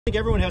I think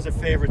everyone has a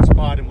favorite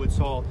spot in Woods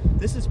Hole.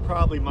 This is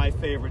probably my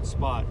favorite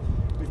spot.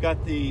 We've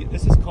got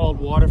this is called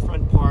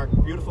Waterfront Park,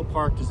 beautiful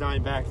park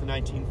designed back in the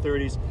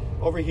 1930s.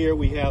 Over here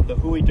we have the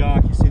Huey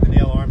dock. You see the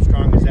Neil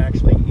Armstrong is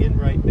actually in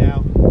right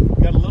now.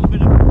 We've got a little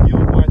bit of a view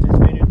of Martha's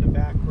Vineyard in the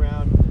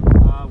background.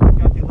 We've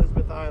got the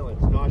Elizabeth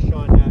Islands,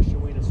 Noshaw and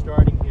Nashawina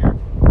starting here.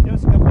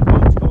 There's a couple of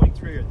boats going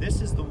through here.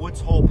 This is the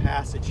Woods Hole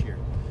Passage here.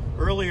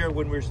 Earlier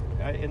when we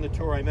were in the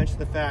tour, I mentioned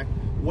the fact,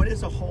 what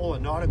is a hole, a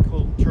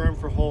nautical term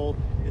for hole?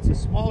 It's a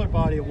smaller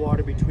body of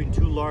water between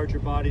two larger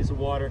bodies of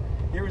water.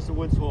 Here is the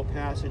Woods Hole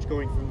Passage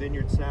going from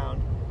Vineyard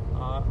Sound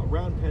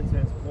around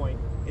Penzance Point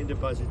into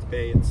Buzzards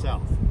Bay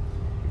itself.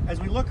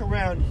 As we look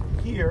around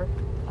here,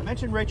 I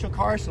mentioned Rachel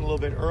Carson a little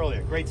bit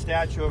earlier. Great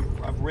statue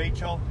of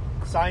Rachel,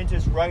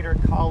 scientist, writer,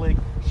 colleague.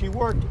 She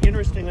worked,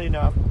 interestingly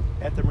enough,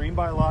 at the Marine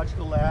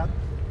Biological Lab,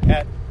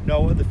 at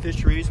NOAA, the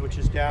fisheries, which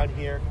is down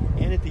here,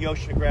 and at the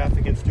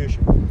Oceanographic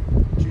Institution.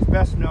 She's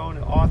best known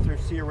as author of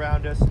Sea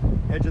Around Us,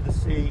 Edge of the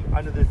Sea,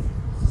 Under the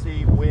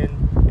Sea,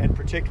 Wind, and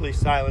particularly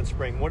Silent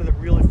Spring. One of the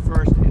really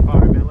first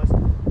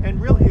environmentalists,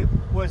 and really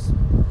was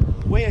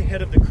way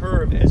ahead of the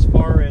curve as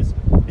far as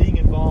being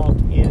involved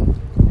in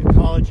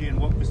ecology and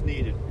what was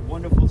needed.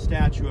 Wonderful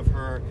statue of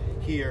her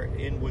here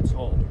in Woods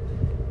Hole.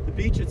 The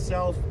beach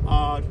itself,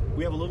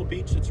 we have a little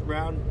beach that's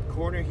around the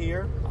corner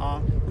here.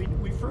 We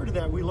refer to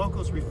that, we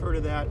locals refer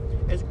to that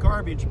as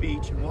Garbage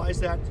Beach. And why is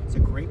that? It's a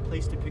great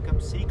place to pick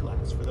up sea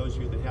glass for those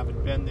of you that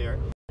haven't been there.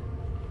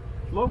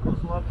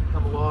 Locals love to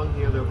come along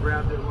here. They'll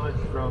grab their lunch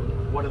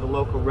from one of the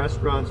local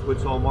restaurants,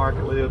 Woods Hole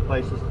Market, one of the other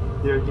places.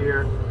 They're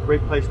here.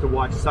 Great place to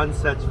watch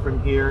sunsets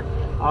from here.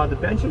 The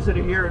benches that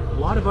are here, a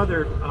lot of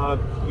other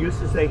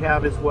uses they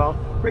have as well.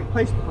 Great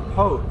place to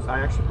propose. I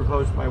actually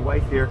proposed to my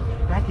wife here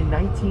back in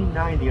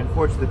 1990.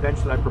 Unfortunately, the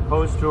bench that I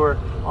proposed to her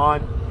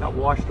on got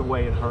washed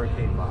away in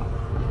Hurricane Bob.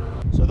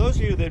 So those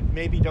of you that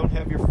maybe don't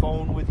have your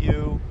phone with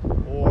you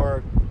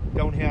or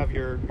don't have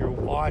your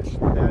watch,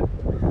 that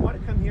want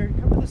to come here,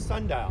 come to the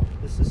Sundial.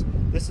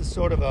 This is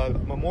sort of a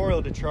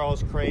memorial to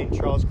Charles Crane.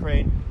 Charles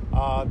Crane,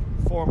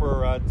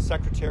 former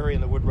secretary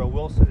in the Woodrow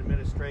Wilson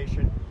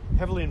administration,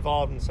 heavily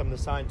involved in some of the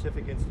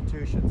scientific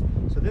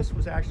institutions. So this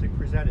was actually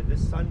presented,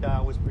 this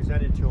sundial was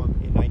presented to him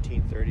in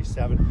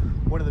 1937,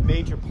 one of the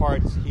major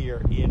parts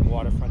here in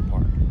Waterfront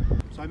Park.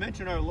 So I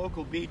mentioned our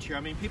local beach here.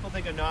 I mean, people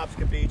think of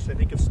Knobska Beach, they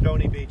think of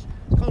Stony Beach.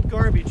 It's called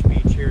Garbage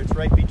Beach here. It's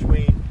right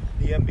between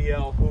the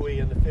MBL, Huey,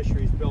 and the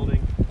fisheries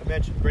building. I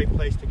mentioned great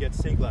place to get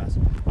sea glass.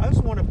 I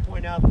also want to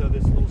point out, though,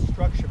 this little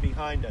structure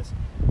behind us.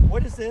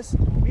 What is this?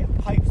 We have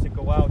pipes that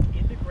go out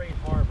into Great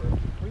Harbor,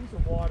 brings the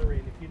water in.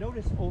 If you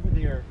notice over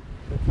there,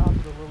 the top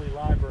of the Lilly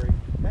Library,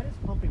 that is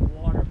pumping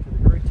water to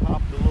the very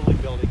top of the Lilly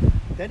building.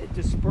 Then it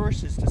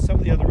disperses to some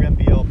of the other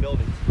MBL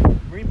buildings. The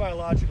Marine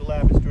Biological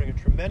Lab is doing a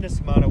tremendous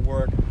amount of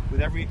work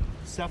with every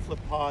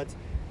cephalopods,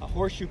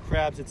 horseshoe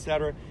crabs,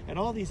 etc., and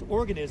all these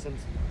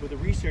organisms with the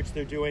research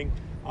they're doing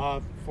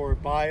for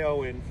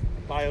bio and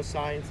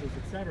biosciences,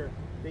 etc.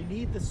 They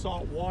need the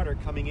salt water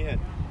coming in.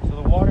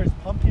 So the water is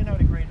pumped in out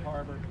of Great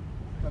Harbor,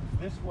 comes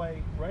this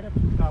way, right up to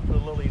the top of the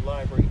Lilly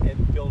Library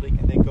and building,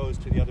 and then goes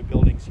to the other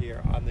buildings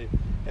here on the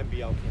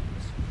MBL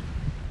campus.